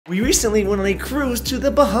We recently went on a cruise to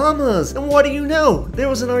the Bahamas, and what do you know? There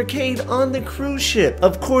was an arcade on the cruise ship.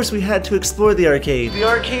 Of course, we had to explore the arcade. The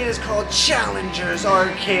arcade is called Challengers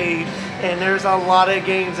Arcade, and there's a lot of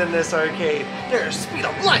games in this arcade. There's Speed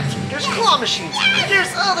of Light, there's claw machines,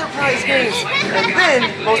 there's other prize games, and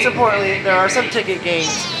then, most importantly, there are some ticket games.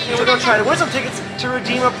 And we're gonna try to win some tickets to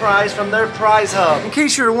redeem a prize from their prize hub. In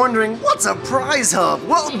case you're wondering, what's a prize hub?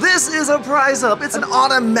 Well, this is a prize hub. It's an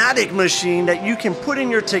automatic machine that you can put in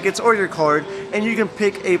your tickets or your card, and you can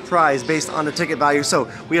pick a prize based on the ticket value. So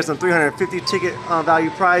we have some 350 ticket value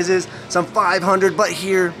prizes, some 500, but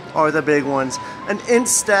here are the big ones. An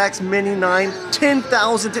Instax Mini 9,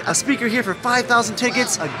 10,000, a speaker here for 5,000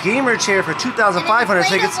 tickets, a gamer chair for 2,500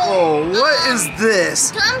 tickets. Oh, what is this?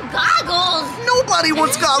 Some goggles. Nobody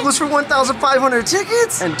wants goggles for 1,500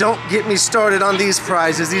 tickets. And don't get me started on these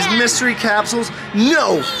prizes, these mystery capsules.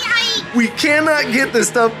 No, we cannot get this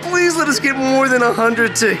stuff. Please let us get more than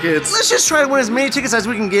 100 tickets. Let's just try to win as many tickets as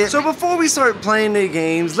we can get. So before we start playing the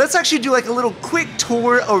games, let's actually do like a little quick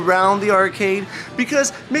tour around the arcade,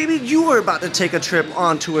 because maybe you are about to take a trip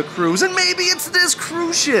onto a cruise, and maybe it's this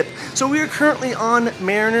cruise ship. So we are currently on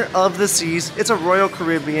Mariner of the Seas. It's a Royal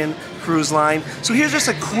Caribbean cruise line. So here's just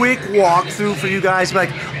a quick walkthrough for you guys. Be like,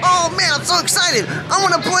 oh man, I'm so excited. I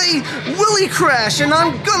want to play Willy Crash, and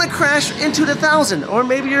I'm gonna crash into the 1,000. Or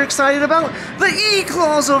maybe you're excited about the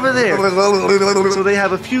E-Claws over there. So they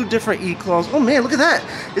have a few different E-Claws. Oh man, look at that.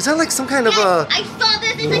 Is that like some kind of a... I saw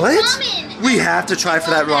this. It's what? like ramen. We have to try for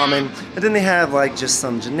that ramen. And then they have like just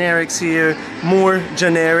some generics here. More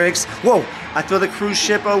generics. Whoa. I feel the cruise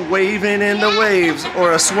ship a waving in the waves,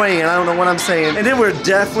 or a swaying, I don't know what I'm saying. And then we're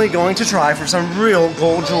definitely going to try for some real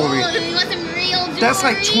gold jewelry. Oh, you want some real jewelry? That's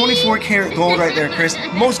like 24 karat gold right there, Chris.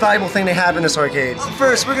 Most valuable thing they have in this arcade.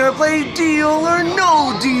 First, we're gonna play Deal or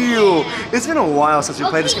No Deal. It's been a while since we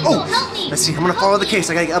played this game. Oh, help me. let's see, I'm gonna follow the case.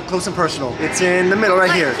 I gotta get up close and personal. It's in the middle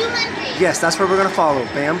right here. 200. Yes, that's where we're gonna follow.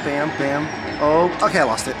 Bam, bam, bam. Oh, okay, I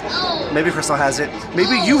lost it. Oh. Maybe Crystal has it.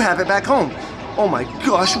 Maybe you have it back home. Oh my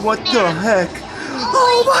gosh, what the heck?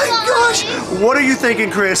 Oh my gosh! What are you thinking,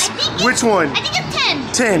 Chris? Which one? I think it's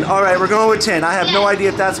 10. 10. All right, we're going with 10. I have no idea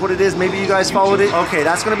if that's what it is. Maybe you guys followed it. Okay,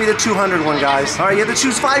 that's going to be the 200 one, guys. All right, you have to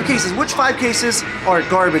choose 5 cases. Which 5 cases are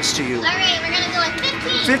garbage to you? All right, we're going to go with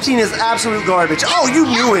 15. 15 is absolute garbage. Oh, you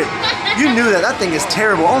knew it. You knew that. That thing is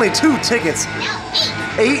terrible. Only 2 tickets. Now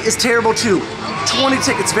 8 is terrible too. 20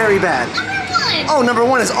 tickets, very bad. Number 1. Oh, number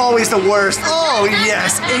 1 is always the worst. Oh,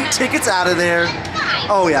 yes. 8 tickets out of there.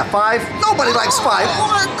 Oh, yeah. 5. Nobody likes 5.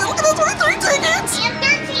 Oh, look at those 23 tickets. And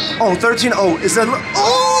 13. Oh, 13. Oh, is that...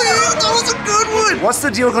 Oh, yeah, that was a good one. What's the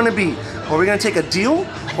deal going to be? Are we going to take a deal,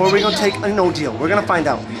 or are we going to take a no deal? We're going to find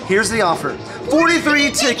out. Here's the offer.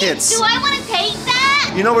 43 tickets. Do I want to take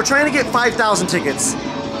that? You know, we're trying to get 5,000 tickets.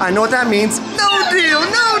 I know what that means. No deal,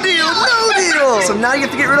 no deal, no deal. So now you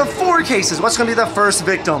have to get rid of 4 cases. What's going to be the first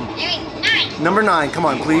victim? All right, 9. Number 9. Come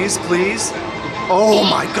on, please, please. Oh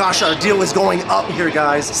my gosh, our deal is going up here,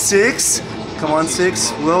 guys. 6. Come on,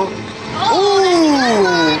 6. Will. Ooh,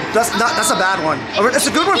 that's a bad one. It's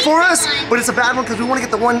a good one for us, but it's a bad one because we want to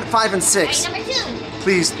get the 1, 5, and 6. All right, number 2.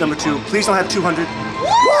 Please, number 2. Please don't have 200.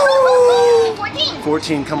 Woo! 14.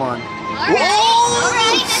 14. Come on. All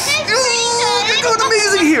right, this is pretty good. You're doing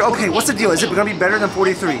amazing here. Okay, what's the deal? Is it going to be better than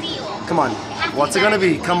 43? Come on. What's it going to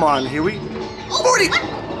be? Come on. Here we... 40.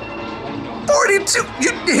 42.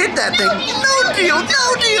 You hit that thing. No deal.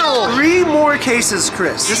 No deal. 3 more cases,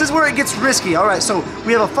 Chris. This is where it gets risky. All right, so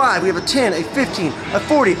we have a 5, we have a 10, a 15, a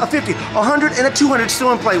 40, a 50, 100, and a 200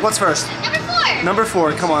 still in play. What's first? Number 4. Number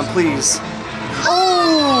 4. Come on, please.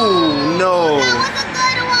 Oh, no.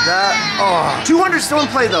 That was a good one. 200 still in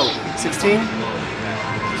play, though. 16.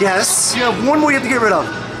 Yes. You have 1 more you have to get rid of.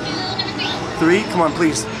 Number 3. Come on,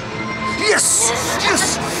 please. Yes.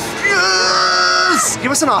 Yes. Yes.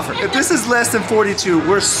 Give us an offer. If this is less than 42,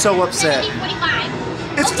 we're so upset.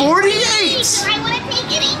 45. It's Okay, 48. Do I want to take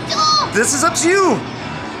it, Angel? This is up to you.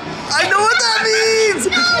 I know what that means.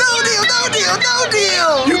 No deal, no deal, no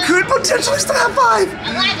deal. You could potentially still have 5.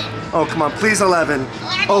 11. Oh, come on, please 11.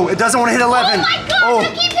 Oh, it doesn't want to hit 11. Oh my gosh,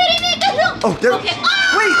 I keep hitting it. Oh, there. Okay.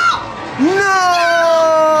 Wait.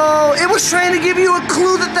 No. It was trying to give you a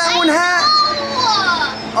clue that that one had.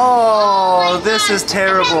 Oh, this is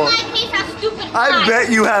terrible. I bet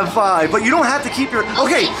you have 5, but you don't have to keep your...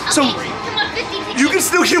 Okay, so you can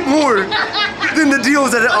still get more than the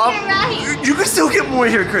deals that it offers. You can still get more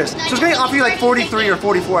here, Chris. So it's going to offer you like 43 or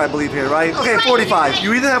 44, I believe here, right? Okay, 45.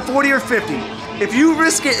 You either have 40 or 50. If you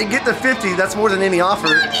risk it and get the 50, that's more than any offer.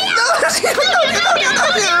 No deal.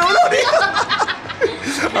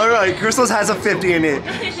 All right, Crystal's has a 50 in it.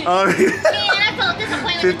 All right.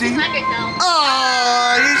 50?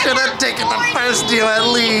 Oh, you should have taken the first deal at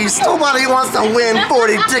least. Nobody wants to win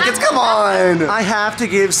 40 tickets. Come on. I have to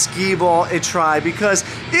give Skee Ball a try because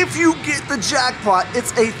if you get the jackpot,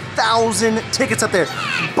 it's 1,000 tickets up there.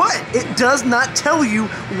 But it does not tell you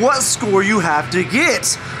what score you have to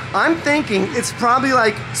get. I'm thinking it's probably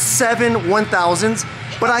like 7 1,000s,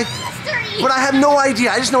 but I have no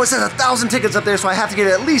idea. I just know it says 1,000 tickets up there, so I have to get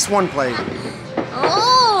at least one play.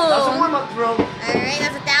 Oh. That's a warm-up throw. All right,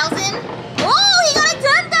 that's 1,000. Oh, he got a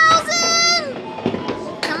 10,000.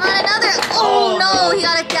 Come on, another. Oh no, he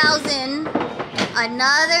got 1,000.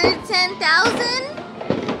 Another 10,000.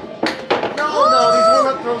 No, these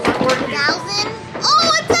warm-up throws aren't working. 1,000.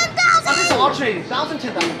 Oh, a 10,000. I'll trade you. 1,000,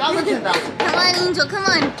 10,000, 1,000, 10,000. Come on, Angel, come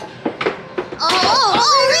on.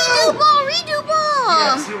 Redo ball.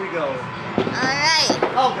 Yes, here we go. All right.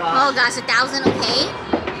 Oh gosh. Oh gosh, 1,000. Okay.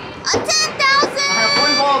 A 10,000. I have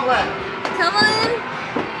one ball left. Come on.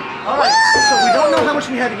 All right. So we don't know how much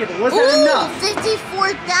we had to give. Was that enough?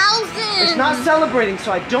 54,000. It's not celebrating,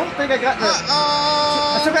 so I don't think I got the.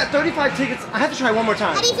 I still got 35 tickets. I have to try one more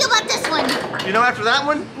time. How do you feel about this one? You know, after that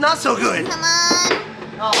one, not so good. Come on.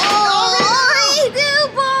 Oh,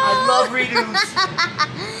 redo ball. I love redos.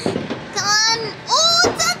 Come on.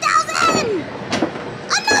 Oh, 10,000.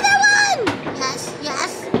 Another one.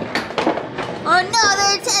 Yes.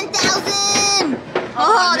 Another 10,000.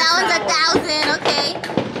 Oh, that one's 1,000. Okay.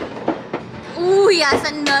 Ooh, yes,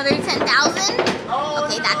 another 10,000. Oh,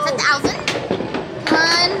 okay, no. that's 1,000. Come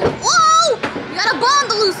on. Whoa! You got a ball on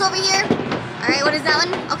the loose over here. All right, what is that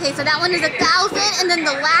one? Okay, so that one is 1,000, and then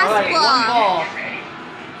the last All right, ball. one ball.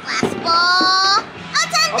 Last ball. A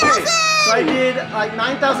 10,000. Okay, so I did like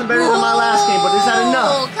 9,000 better than my last game, but is that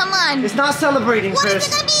enough? Oh, come on. It's not celebrating, What Chris. is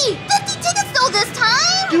it gonna be? 50 tickets though this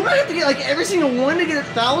time? Do I have to get like every single one to get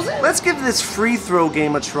 1,000? Let's give this free throw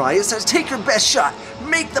game a try. It says take your best shot,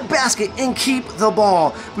 make the basket, and keep the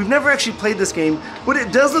ball. We've never actually played this game, but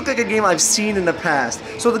it does look like a game I've seen in the past.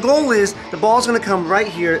 So the goal is the ball's gonna come right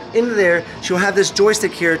here into there. She'll have this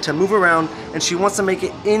joystick here to move around, and she wants to make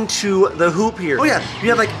it into the hoop here. Oh yeah, you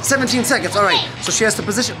have like 17 seconds. All right, so she has to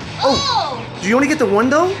position. Oh, do you only get the one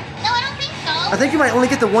though? No, I don't think so. I think you might only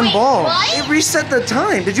get the one ball. what? It reset the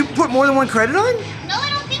time. Did you put more than one credit on? No, I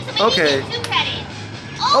don't think so. Maybe Okay. you get 2 credits.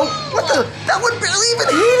 Oh, what the? That one barely even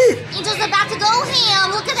hit it. Angel's about to go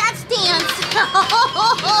ham. Look at that stance.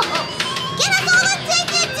 Get us all the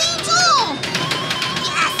tickets, Angel.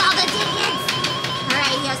 Yes, all the tickets. All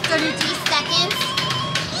right, he has 33 seconds.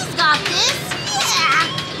 He's got this.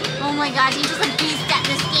 Yeah. Oh my gosh, Angel's a beast at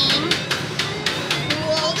this game.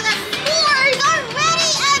 Whoa, look at that score. He's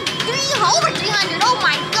already at over 300. Oh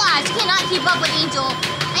my gosh, cannot keep up with Angel.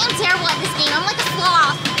 I am terrible at this game. I'm like a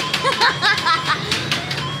sloth.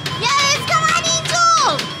 Yes, come on,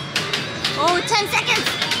 Angel! Oh, 10 seconds.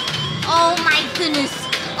 Oh my goodness.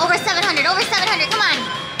 Over 700, come on.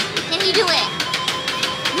 Can he do it?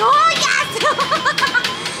 Oh, yes!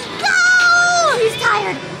 No! He's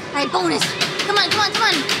tired. All right, bonus. Come on.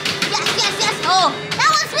 Yes. Oh, that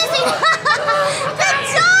one's missing. Good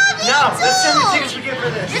job, Angel! Now, let's see how many tickets we get for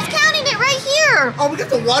this. It's counting it right here. Oh, we get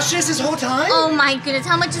to watch this whole time? Oh my goodness,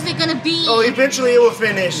 how much is it gonna be? Oh, eventually it will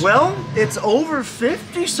finish. Well, it's over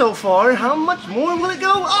 50 so far. How much more will it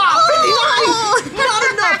go? Oh, 59! Not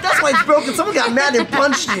enough! That's why it's broken. Someone got mad and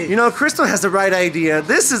punched it. You know, Crystal has the right idea.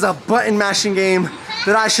 This is a button mashing game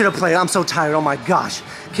that I should have played. I'm so tired. Oh my gosh.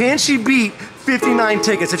 Can she beat 59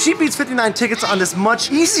 tickets? If she beats 59 tickets on this much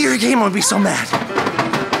easier game, I would be so mad.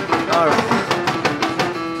 All right.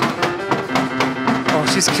 Oh,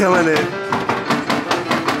 she's killing it.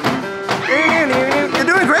 You're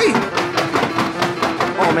doing great.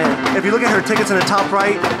 Oh man, if you look at her tickets in the top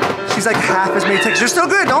right, she's like half as many tickets. You're still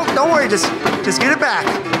good. Don't worry. Just get it back.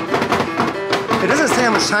 It doesn't say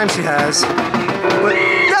how much time she has, but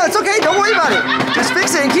yeah, it's okay. Don't worry about it. Just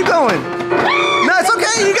fix it and keep going. No, it's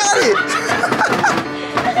okay. You got it.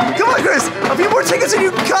 Come on, Chris. A few more tickets and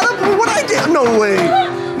you caught up with what I did. No way.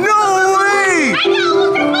 No way. I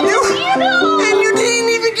know. And you didn't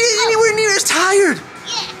even get anywhere near as tired.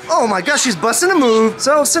 Oh my gosh, she's busting a move.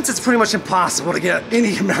 So since it's pretty much impossible to get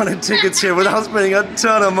any amount of tickets here without spending a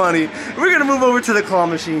ton of money, we're gonna move over to the claw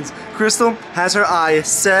machines. Crystal has her eye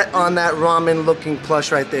set on that ramen looking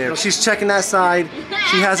plush right there. She's checking that side.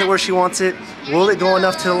 She has it where she wants it. Will it go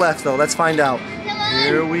enough to the left though? Let's find out.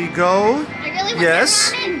 Here we go.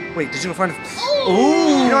 Yes. Wait, did you go find it?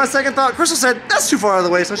 Ooh. You know, on second thought, Crystal said that's too far out of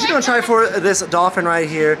the way, so she's gonna try for this dolphin right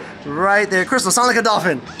here. Right there. Crystal, sound like a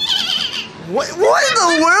dolphin. What in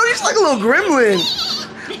the world? You're just like a little gremlin.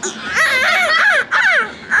 Oh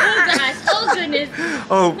gosh, oh goodness.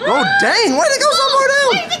 Oh dang, why did it go so far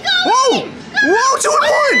down? Where's it going? Whoa, 2 and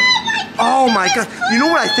 1. Oh my god. You know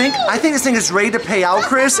what I think? I think this thing is ready to pay out,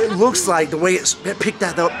 Chris. It looks like the way it picked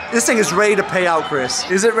that though. This thing is ready to pay out, Chris.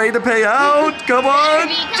 Is it ready to pay out? Come on.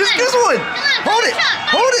 Just this one. Hold it.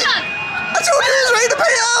 Hold it. I told you it was ready to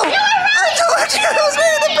pay out. I told you it was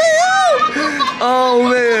ready to pay out. Oh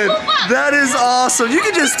man. That is awesome. You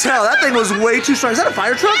can just tell that thing was way too strong. Is that a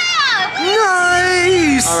fire truck?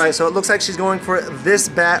 Nice. All right, so it looks like she's going for this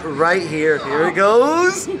bat right here. Here it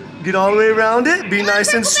goes. Get all the way around it. Be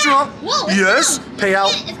nice and strong. Yes. Pay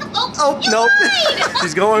out. Oh, no.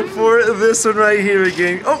 She's going for this one right here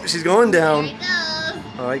again. Oh, she's going down.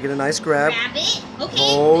 All right, get a nice grab. Grab it. Okay.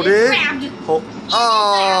 Hold it. Hold.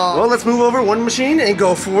 Oh. Well, let's move over one machine and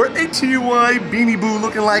go for a TY Beanie Boo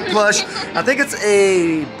looking like plush. I think it's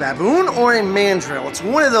a baboon or a mandrill. It's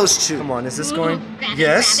one of those two. Come on, is this going?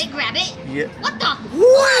 Yes. Grab it. Yeah. What the?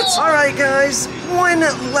 What? All right, guys. One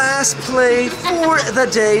last play for the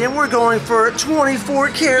day, and we're going for 24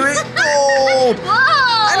 karat gold.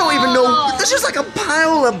 I don't even know. There's just like a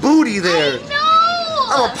pile of booty there. I know.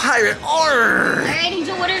 I'm a pirate. Arr. All right,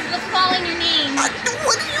 Angel, what's calling your name? What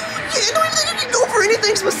do you don't even think you can go for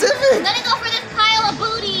anything specific. I'm gonna go for this pile of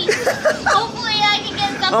booty. Hopefully I can get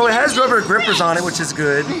something. Oh, it has rubber grippers on it, which is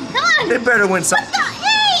good. Come on. It better win something.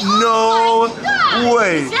 Hey! No Oh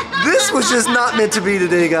way. This was just not meant to be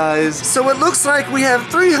today, guys. So it looks like we have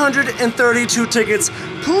 332 tickets.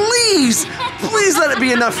 Please, please let it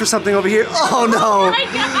be enough for something over here. Oh no.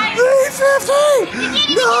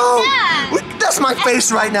 350. No. That's my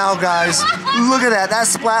face right now, guys. Look at that. That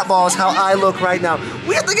splat ball is how I look right now.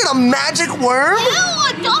 We have to get a magic worm? Ew,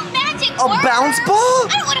 a dumb magic A worm. bounce ball? I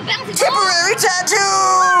don't want a bounce ball. Temporary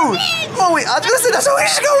tattoo! Oh wait, listen, that's what we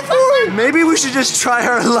should go for! Maybe we should just try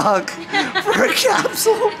our luck for a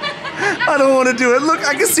capsule. I don't want to do it. Look,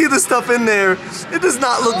 I can see the stuff in there. It does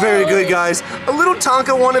not look very good, guys. A little Tonka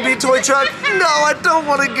wannabe toy truck? No, I don't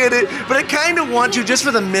want to get it. But I kind of want to just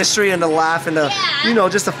for the mystery and the laugh and the, you know,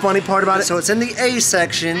 just the funny part about it. So it's in the A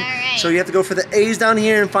section. Right. So you have to go for the A's down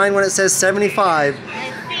here and find one that says 75.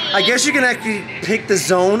 I guess you can actually pick the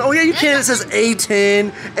zone. Oh yeah, you can. It says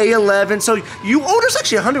A10, A11. So there's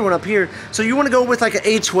actually a 100 one up here. So you want to go with like an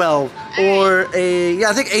A12 or a, yeah,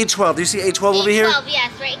 I think A12. Do you see A12 over here? A12,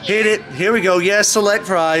 yes, right here. Hit it. Here we go. Yes, select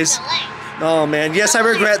prize. Oh man, yes, I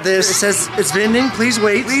regret this. It says it's vending. Please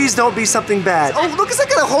wait. Please don't be something bad. Oh, look, it's like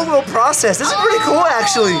got a whole little process. This is pretty cool,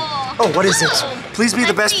 actually. Oh, what is it? Please be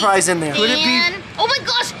the best prize in there. Could it be? Oh my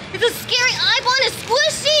gosh, it's a scary eyeball and it's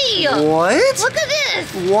squishy. What? Look at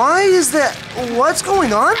this. Why is that? What's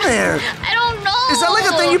going on there? I don't know. Is that like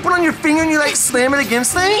a thing you put on your finger and you like slam it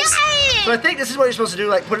against things? Yes. So I think this is what you're supposed to do,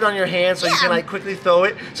 like put it on your hand so you can like quickly throw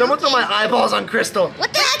it. So I'm gonna throw my eyeballs on Crystal.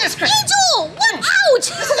 What the heck? Angel! What? Ouch!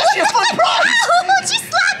 This is actually a fun prize. Ouch! She's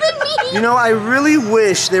slapping me. You know, I really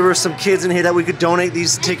wish there were some kids in here that we could donate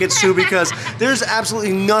these tickets to because there's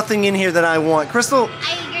absolutely nothing in here that I want. Crystal,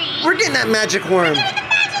 I agree. we're getting that magic worm.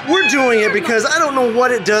 We're doing it because I don't know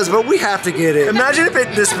what it does, but we have to get it. Imagine if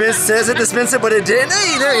it says it dispensed it, but it didn't.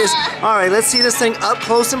 Hey, there it is. All right, let's see this thing up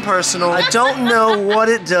close and personal. I don't know what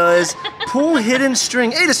it does. Pull hidden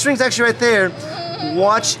string. Hey, the string's actually right there.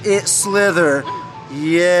 Watch it slither.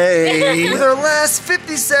 Yay. With our last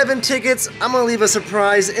 57 tickets, I'm gonna leave a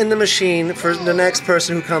surprise in the machine for the next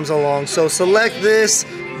person who comes along. So select this,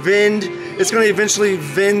 vend. It's gonna eventually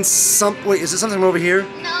vend some, wait, is it something over here?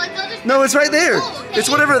 No, it's right there. Oh, okay. It's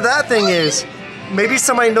whatever that thing is. Maybe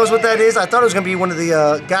somebody knows what that is. I thought it was gonna be one of the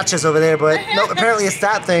gotchas over there, but no, apparently it's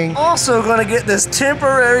that thing. Also gonna get this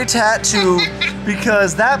temporary tattoo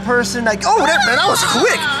because that person, like, oh, that was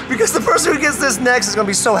quick. Because the person who gets this next is gonna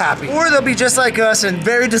be so happy. Or they'll be just like us and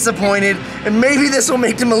very disappointed, and maybe this will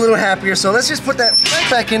make them a little happier. So let's just put that right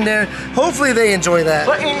back in there. Hopefully they enjoy that.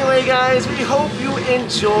 But anyway, guys, we hope you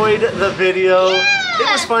enjoyed the video. It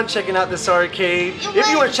was fun checking out this arcade. If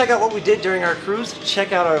you want to check out what we did during our cruise,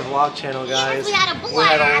 check out our vlog channel, guys. Yes, we had a blast. We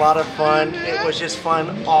had a lot of fun. It was just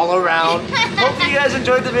fun all around. Hopefully you guys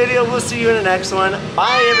enjoyed the video. We'll see you in the next one.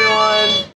 Bye, everyone.